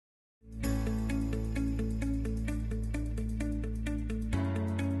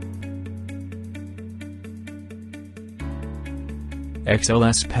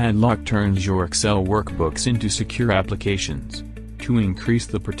XLS Padlock turns your Excel workbooks into secure applications. To increase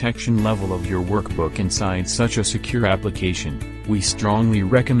the protection level of your workbook inside such a secure application, we strongly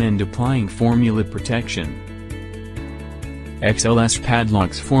recommend applying formula protection. XLS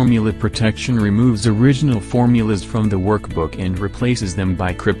Padlock's formula protection removes original formulas from the workbook and replaces them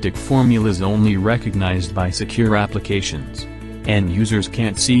by cryptic formulas only recognized by secure applications. And users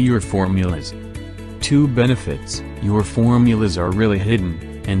can't see your formulas. 2 benefits: your formulas are really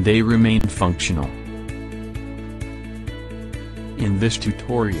hidden, and they remain functional. In this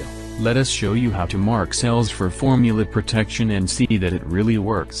tutorial, let us show you how to mark cells for formula protection and see that it really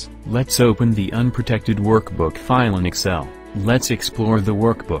works. Let's open the unprotected workbook file in Excel. Let's explore the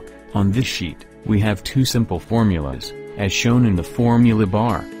workbook. On this sheet, we have 2 simple formulas, as shown in the formula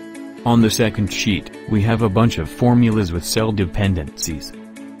bar. On the second sheet, we have a bunch of formulas with cell dependencies.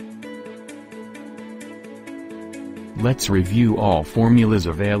 Let's review all formulas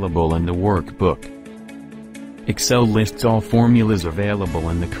available in the workbook. Excel lists all formulas available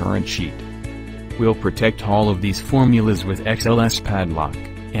in the current sheet. We'll protect all of these formulas with XLS Padlock,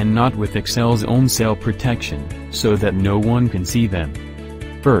 and not with Excel's own cell protection, so that no one can see them.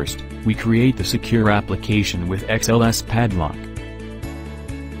 First, we create the secure application with XLS Padlock.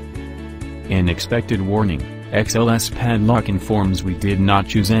 An expected warning: XLS Padlock informs we did not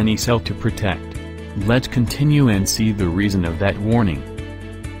choose any cell to protect. Let's continue and see the reason of that warning.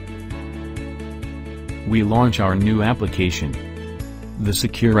 We launch our new application. The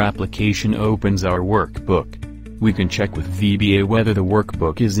secure application opens our workbook. We can check with VBA whether the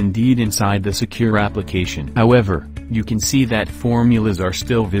workbook is indeed inside the secure application. However, you can see that formulas are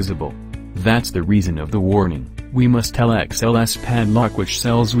still visible. That's the reason of the warning. We must tell XLS Padlock which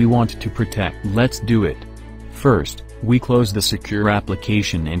cells we want to protect. Let's do it. First, we close the secure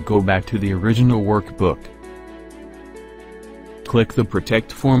application and go back to the original workbook. Click the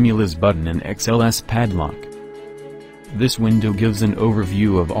Protect Formulas button in XLS Padlock. This window gives an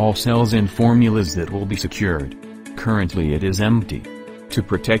overview of all cells and formulas that will be secured. Currently it is empty. To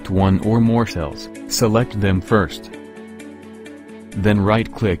protect one or more cells, select them first. Then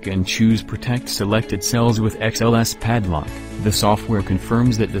right-click and choose Protect Selected Cells with XLS Padlock. The software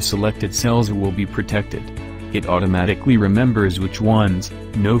confirms that the selected cells will be protected. It automatically remembers which ones.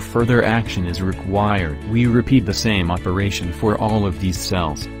 No further action is required. We repeat the same operation for all of these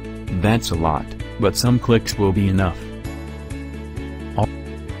cells. That's a lot, but some clicks will be enough.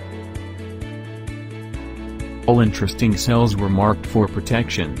 All interesting cells were marked for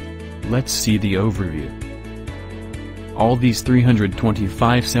protection. Let's see the overview. All these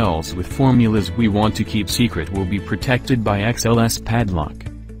 325 cells with formulas we want to keep secret will be protected by XLS Padlock.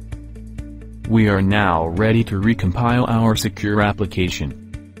 We are now ready to recompile our secure application.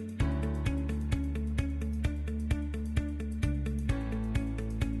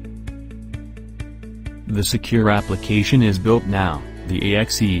 The secure application is built now. The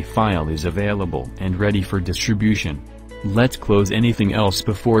exe file is available and ready for distribution. Let's close anything else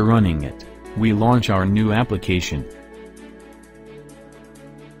before running it. We launch our new application.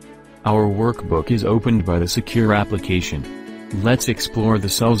 Our workbook is opened by the secure application. Let's explore the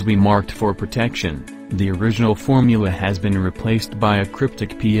cells we marked for protection. The original formula has been replaced by a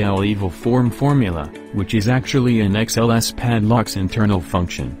cryptic PLEvalForm formula, which is actually an XLS Padlock's internal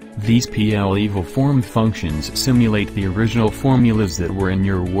function. These PLEvalForm functions simulate the original formulas that were in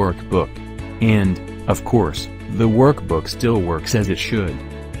your workbook. And, of course, the workbook still works as it should.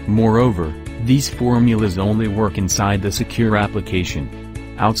 Moreover, these formulas only work inside the secure application.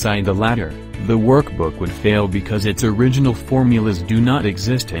 Outside the latter, the workbook would fail because its original formulas do not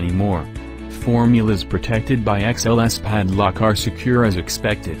exist anymore. Formulas protected by XLS Padlock are secure as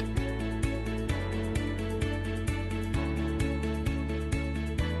expected.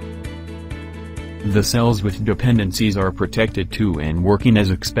 The cells with dependencies are protected too and working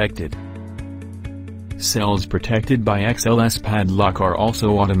as expected. Cells protected by XLS Padlock are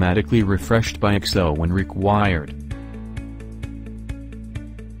also automatically refreshed by Excel when required.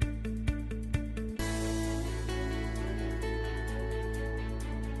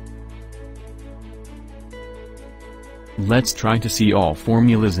 Let's try to see all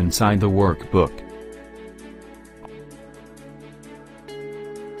formulas inside the workbook.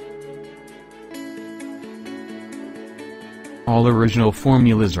 All original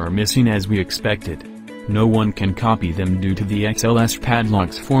formulas are missing as we expected. No one can copy them due to the XLS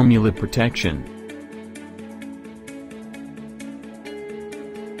Padlock's formula protection.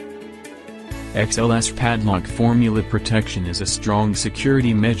 XLS Padlock formula protection is a strong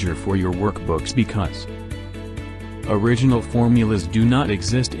security measure for your workbooks because original formulas do not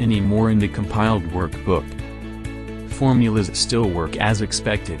exist anymore in the compiled workbook. formulas still work as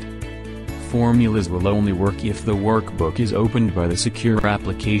expected. Formulas will only work if the workbook is opened by the secure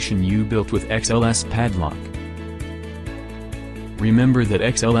application you built with XLS Padlock. Remember that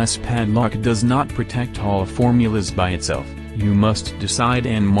XLS Padlock does not protect all formulas by itself. You must decide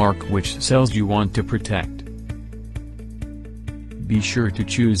and mark which cells you want to protect. Be sure to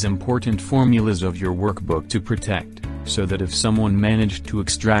choose important formulas of your workbook to protect, so that if someone managed to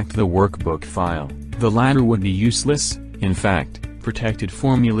extract the workbook file, the latter would be useless. In fact, protected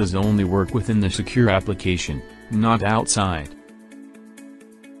formulas only work within the secure application, not outside.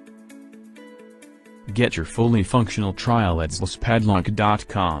 Get your fully functional trial at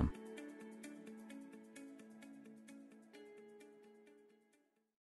xlspadlock.com.